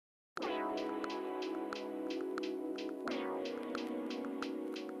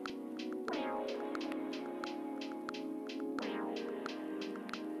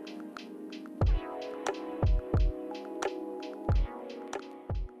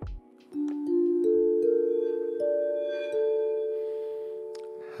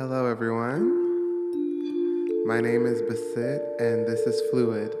Hello everyone, my name is Basit and this is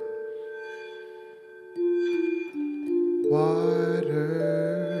Fluid.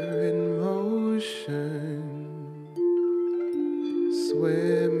 Water in motion,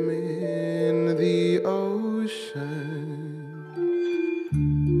 swim in the ocean.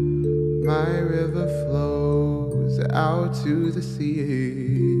 My river flows out to the sea.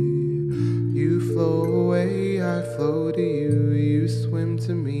 You flow away, I flow to you. You swim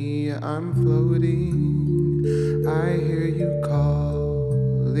to me, I'm floating. I hear you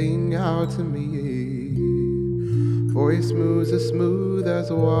calling out to me. Voice moves as smooth as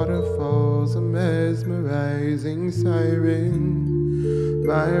waterfalls, a mesmerizing siren.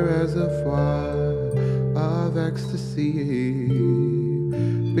 My reservoir of ecstasy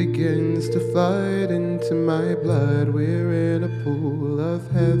begins to flood into my blood. We're in a pool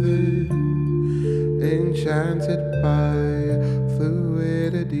of heaven, enchanted by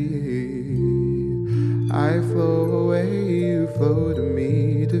fluidity. I flow away, you flow to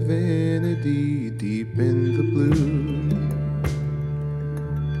me, divinity deep in the blue.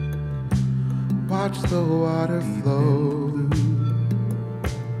 Watch the water flow,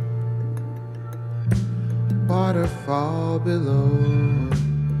 waterfall below.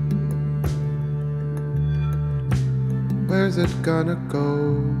 Where's it gonna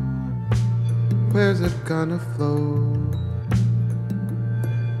go? Where's it gonna flow?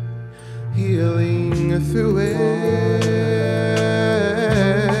 Healing through it,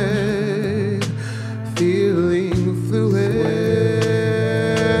 feeling fluid,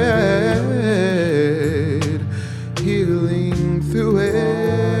 healing through it,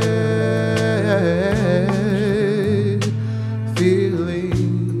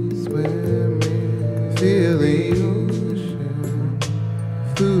 feeling, swimming, feeling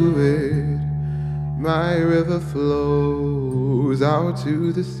fluid. My river flows out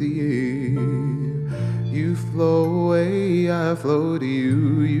to the sea. You flow away, I flow to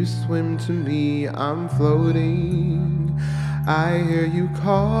you. You swim to me, I'm floating. I hear you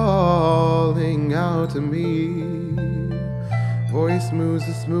calling out to me. Voice moves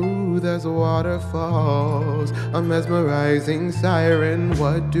as smooth as waterfalls, a mesmerizing siren.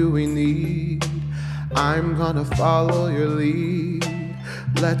 What do we need? I'm gonna follow your lead.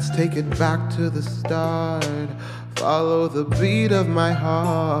 Let's take it back to the start. Follow the beat of my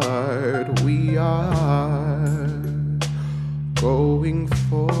heart. We are going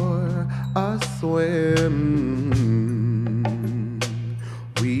for a swim.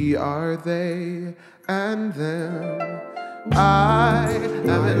 We are they and them. I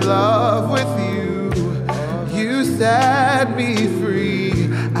am in love with you. You set me free.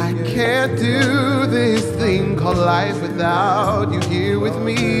 I can't do this thing called life without you here with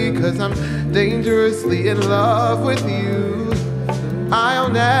me, 'cause I'm dangerously in love with you. I'll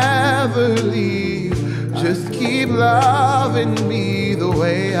never leave. Just keep loving me the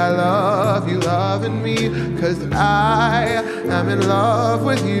way I love you, loving me, 'cause I am in love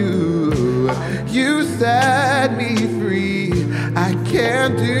with you. You set me free. I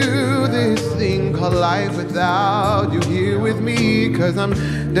can't do this thing called life without you here with me, 'cause I'm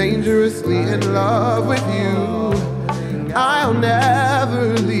dangerously in love with you. I'll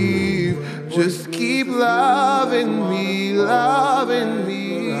never leave. Just keep loving me,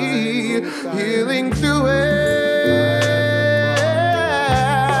 healing through it,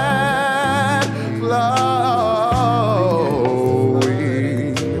 flowing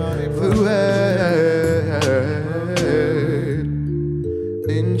through it,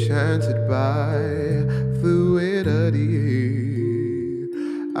 enchanted by fluidity.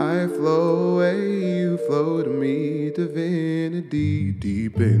 I flow away, you flow to me, divinity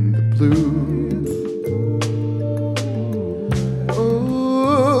deep in the blue.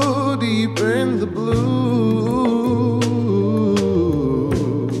 Oh, deep in the blue.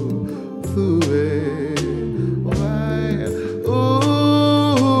 Fluid. Why?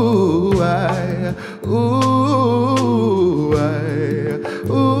 Ooh, why? Ooh, why?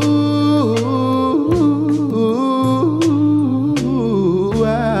 Ooh.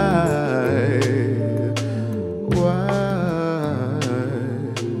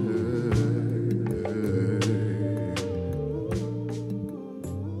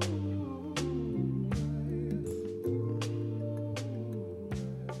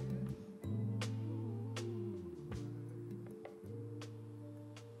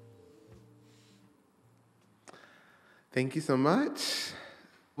 Thank you so much.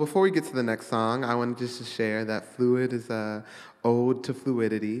 Before we get to the next song, I wanted just to share that Fluid is a ode to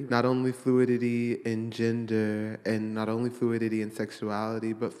fluidity. Not only fluidity in gender and not only fluidity in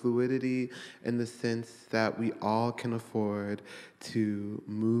sexuality, but fluidity in the sense that we all can afford to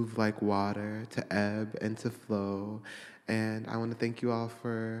move like water, to ebb and to flow. And I want to thank you all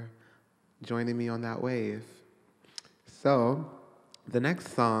for joining me on that wave. So, the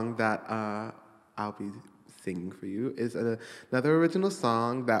next song that I'll be singing for you is another original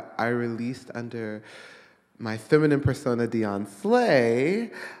song that I released under my feminine persona, Dion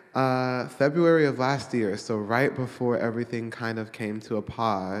Slay, February of last year, so right before everything kind of came to a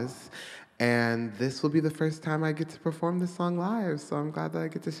pause. And this will be the first time I get to perform this song live, so I'm glad that I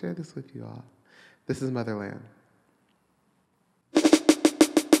get to share this with you all. This is Motherland.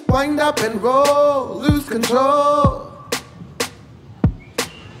 Wind up and roll, lose control.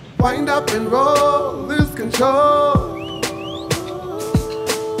 Wind up and roll, lose control.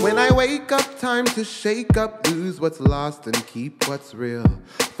 When I wake up, time to shake up, lose what's lost and keep what's real.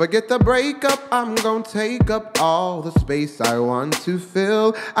 Forget the breakup, I'm gonna take up all the space I want to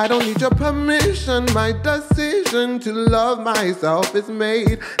fill. I don't need your permission, my decision to love myself is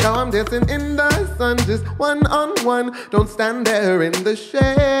made. Now I'm dancing in the sun, just one on one, don't stand there in the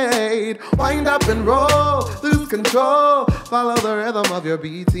shade. Wind up and roll, lose control, follow the rhythm of your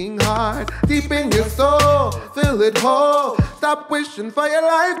beating heart. Deep in your soul, feel it whole, stop wishing for your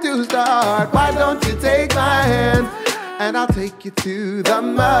life to start. Why don't you take my hand and I'll take you to the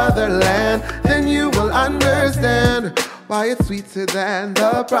motherland. Then you will understand why it's sweeter than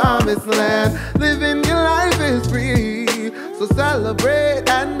the promised land. Living your life is free, so celebrate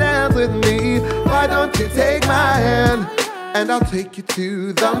and dance with me. Why don't you take my hand and I'll take you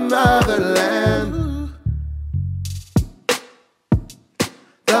to the motherland.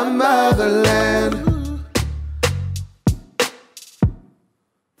 The motherland.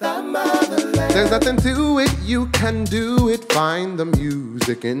 There's nothing to it, you can do it. Find the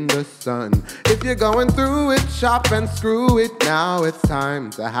music in the sun. If you're going through it, chop and screw it. Now it's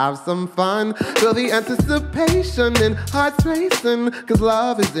time to have some fun. Feel the anticipation and hearts racing, cause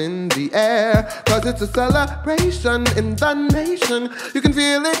love is in the air. Cause it's a celebration in the nation. You can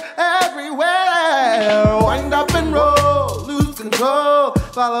feel it everywhere. Wind up and roll, lose control,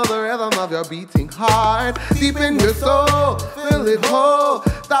 follow the rhythm of your beating heart. Deep in your soul, feel it whole,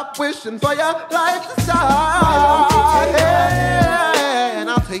 stop wishing for your life to start. Yeah. And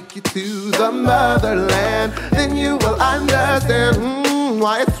I'll take you to the motherland. Then you will understand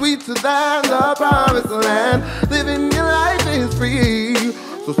why it's sweeter than the promised land. Living your life is free,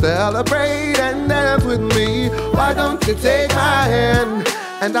 so celebrate and dance with me. Why don't you take my hand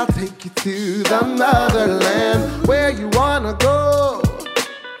and I'll take you to the motherland. Where you wanna go?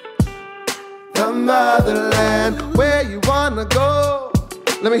 The motherland. Where you wanna go?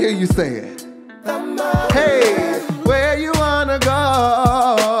 Let me hear you say it. Hey, where you wanna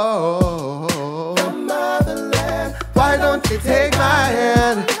go? The motherland. Why don't you take my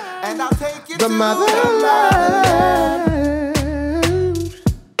hand and I'll take you to the motherland.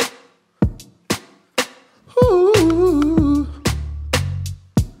 Ooh.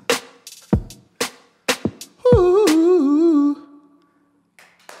 Ooh.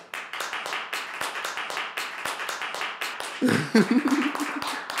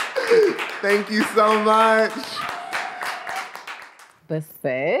 Thank you so much.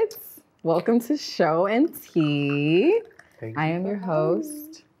 Basit, welcome to Show and Tea. Thank I you. am your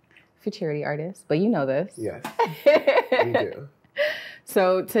host, Futurity artist, but you know this. Yes, we do.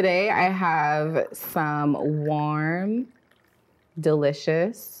 So today I have some warm,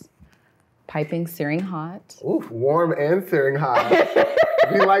 delicious, piping searing hot. Ooh, warm and searing hot.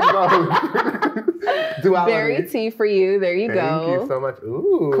 We like both. Duality. Berry tea for you. There you go. Thank you so much.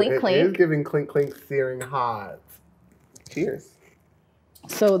 Ooh, Clink, it clink. is giving clink, clink, searing hot. Cheers.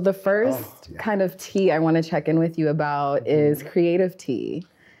 So the first kind of tea I want to check in with you about is creative tea.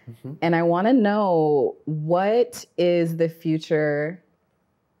 And I want to know, what is the future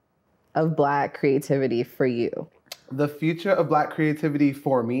of Black creativity for you? The future of Black creativity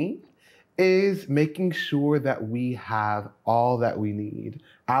for me is making sure that we have all that we need,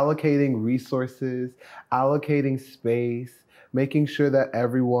 allocating resources, allocating space, making sure that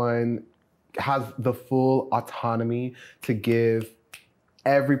everyone has the full autonomy to give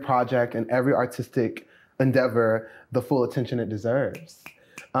every project and every artistic endeavor the full attention it deserves.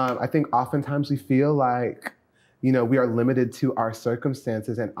 I think oftentimes we feel like, we are limited to our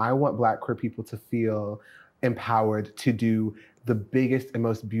circumstances, and I want Black queer people to feel empowered to do the biggest and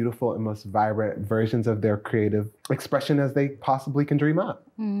most beautiful and most vibrant versions of their creative expression as they possibly can dream up.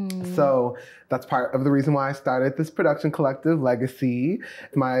 So that's part of the reason why I started this production collective, Legacy,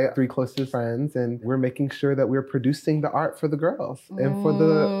 my 3 closest friends, and we're making sure that we're producing the art for the girls and for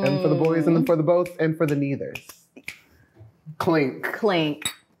the boys and for the both and for the neithers. Clink. Clink.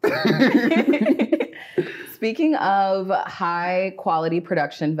 Speaking of high quality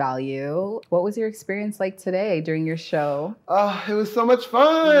production value, what was your experience like today during your show? Oh, it was so much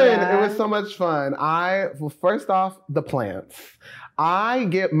fun. Yeah. It was so much fun. Well, first off, the plants. I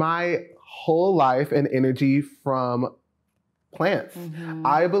get my whole life and energy from plants.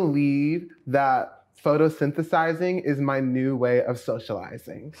 I believe that photosynthesizing is my new way of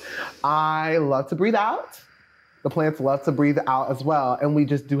socializing. I love to breathe out. The plants love to breathe out as well, and we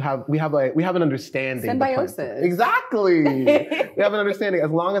have an understanding. Symbiosis. Exactly. We have an understanding.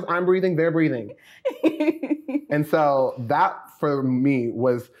 As long as I'm breathing, they're breathing. And so that for me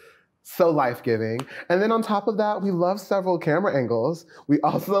was so life-giving. And then on top of that, we love several camera angles. We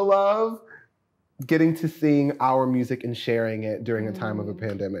also love getting to sing our music and sharing it during a time of a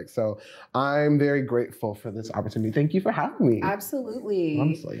pandemic. So I'm very grateful for this opportunity. Thank you for having me. Absolutely.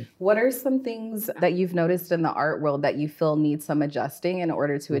 Honestly. What are some things that you've noticed in the art world that you feel need some adjusting in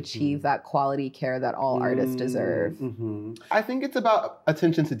order to achieve that quality care that all artists deserve? I think it's about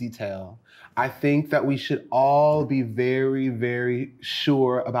attention to detail. I think that we should all be very, very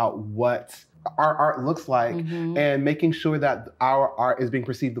sure about what our art looks like and making sure that our art is being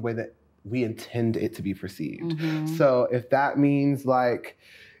perceived the way that we intend it to be perceived. So if that means like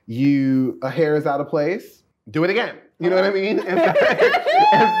a hair is out of place, do it again. You know what I mean? If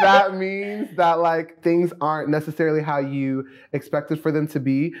that means that like things aren't necessarily how you expected for them to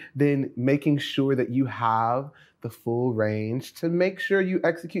be, then making sure that you have the full range to make sure you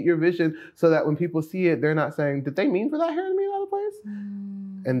execute your vision so that when people see it, they're not saying, did they mean for that hair to be out of place?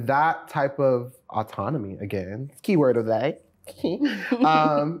 And that type of autonomy, again, keyword of the day,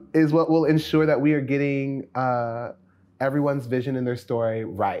 is what will ensure that we are getting everyone's vision and their story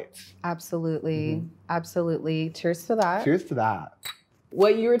right. Absolutely. Absolutely. Cheers to that. Cheers to that.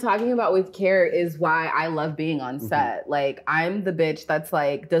 What you were talking about with care is why I love being on set. Like, I'm the bitch that's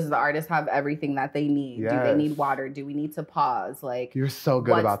like, does the artist have everything that they need? Yes. Do they need water? Do we need to pause? Like, you're so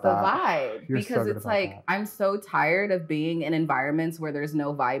good about that. What's the vibe? You're because so it's like, I'm so tired of being in environments where there's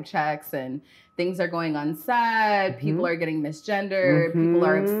no vibe checks and things are going unsaid, people are getting misgendered, people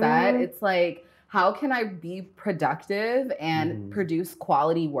are upset. It's like, how can I be productive and produce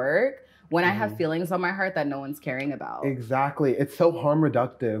quality work when I have feelings on my heart that no one's caring about? Exactly. It's so harm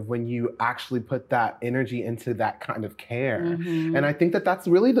reductive when you actually put that energy into that kind of care. And I think that that's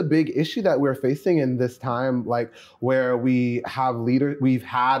really the big issue that we're facing in this time, like where we've had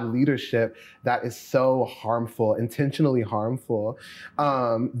leadership that is so harmful, intentionally harmful,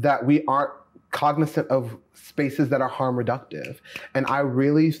 that we aren't cognizant of spaces that are harm reductive. And I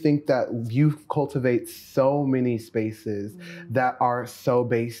really think that you cultivate so many spaces that are so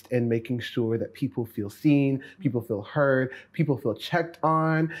based in making sure that people feel seen, people feel heard, people feel checked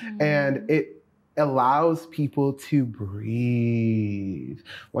on, and it allows people to breathe.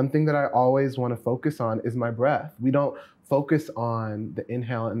 One thing that I always want to focus on is my breath. We don't focus on the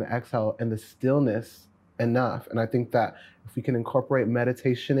inhale and the exhale and the stillness enough. And I think that if we can incorporate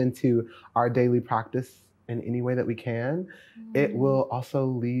meditation into our daily practice in any way that we can, it will also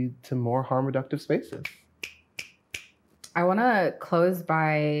lead to more harm reductive spaces. I want to close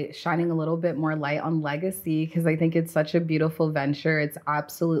by shining a little bit more light on Legacy because I think it's such a beautiful venture. It's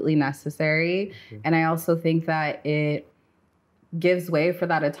absolutely necessary. And I also think that it gives way for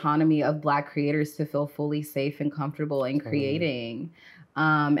that autonomy of Black creators to feel fully safe and comfortable in creating.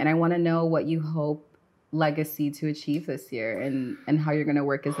 And I want to know what you hope Legacy to achieve this year and how you're going to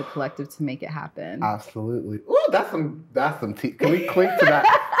work as a collective to make it happen. Absolutely. Ooh, that's some tea. Can we clink to that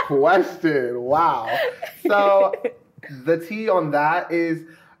question? Wow. So the tea on that is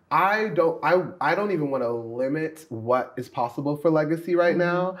I don't even want to limit what is possible for Legacy right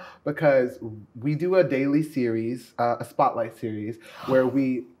now, because we do a daily series, a spotlight series where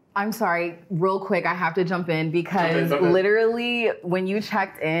I'm sorry, real quick, I have to jump in because literally when you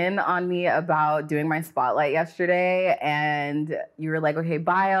checked in on me about doing my spotlight yesterday and you were like, okay,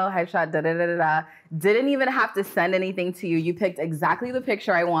 bio, headshot, da-da-da-da-da, didn't even have to send anything to you. You picked exactly the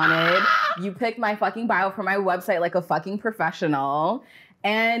picture I wanted. You picked my fucking bio for my website like a fucking professional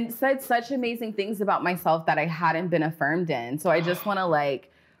and said such amazing things about myself that I hadn't been affirmed in. So I just want to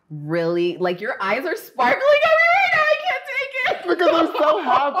like really, like your eyes are sparkling at me right now. I can't take it. because I'm so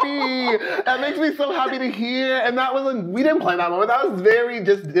happy. That makes me so happy to hear. And that was, we didn't plan that moment. That was very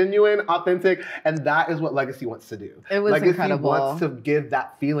just genuine, authentic. And that is what Legacy wants to do. It was incredible. Legacy wants to give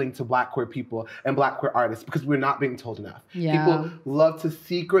that feeling to Black queer people and Black queer artists because we're not being told enough. Yeah. People love to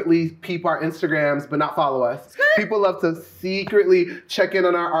secretly peep our Instagrams, but not follow us. People love to secretly check in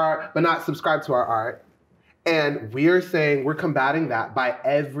on our art, but not subscribe to our art. And we're saying we're combating that by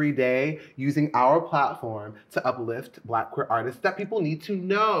every day using our platform to uplift Black queer artists that people need to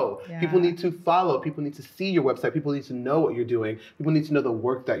know. Yeah. People need to follow. People need to see your website. People need to know what you're doing. People need to know the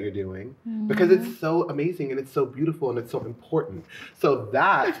work that you're doing because it's so amazing and it's so beautiful and it's so important. So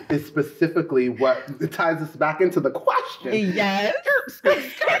that is specifically what ties us back into the question. Yes.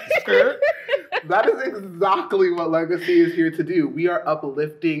 That is exactly what Legacy is here to do. We are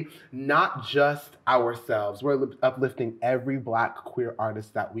uplifting not just ourselves. We're uplifting every Black queer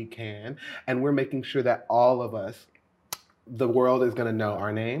artist that we can. And we're making sure that all of us, the world is going to know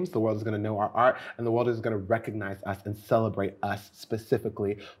our names, the world is going to know our art, and the world is going to recognize us and celebrate us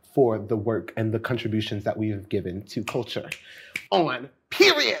specifically for the work and the contributions that we've given to culture. On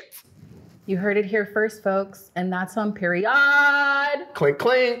period. You heard it here first, folks. And that's on period. Clink,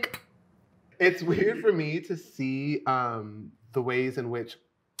 clink. It's weird for me to see the ways in which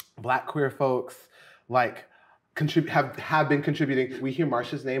Black queer folks like have been contributing. We hear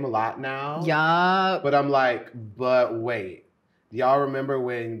Marsha's name a lot now. Yeah. But I'm like, but wait. Do y'all remember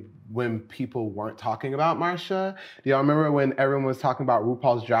when people weren't talking about Marsha? Do y'all remember when everyone was talking about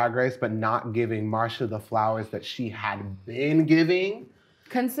RuPaul's Drag Race but not giving Marsha the flowers that she had been giving?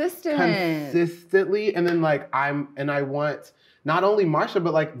 Consistently. And then like I want not only Marsha,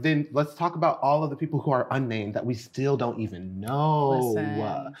 but like then let's talk about all of the people who are unnamed that we still don't even know.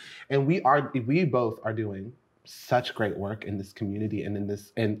 Listen. And we both are doing such great work in this community and in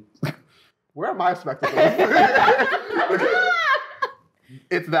this, and where are my spectacles?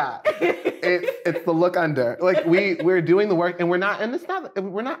 It's that. It's the look under. Like we're doing the work and we're not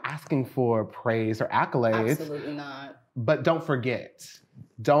asking for praise or accolades. Absolutely not. But don't forget.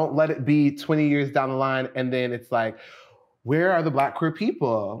 Don't let it be 20 years down the line and then it's like, where are the Black queer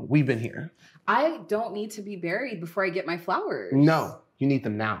people? We've been here. I don't need to be buried before I get my flowers. No, you need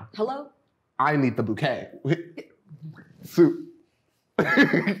them now. Hello? I need the bouquet. Soup.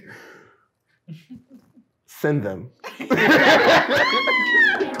 Send them.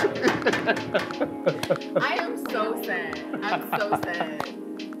 I am so sad. I'm so sad.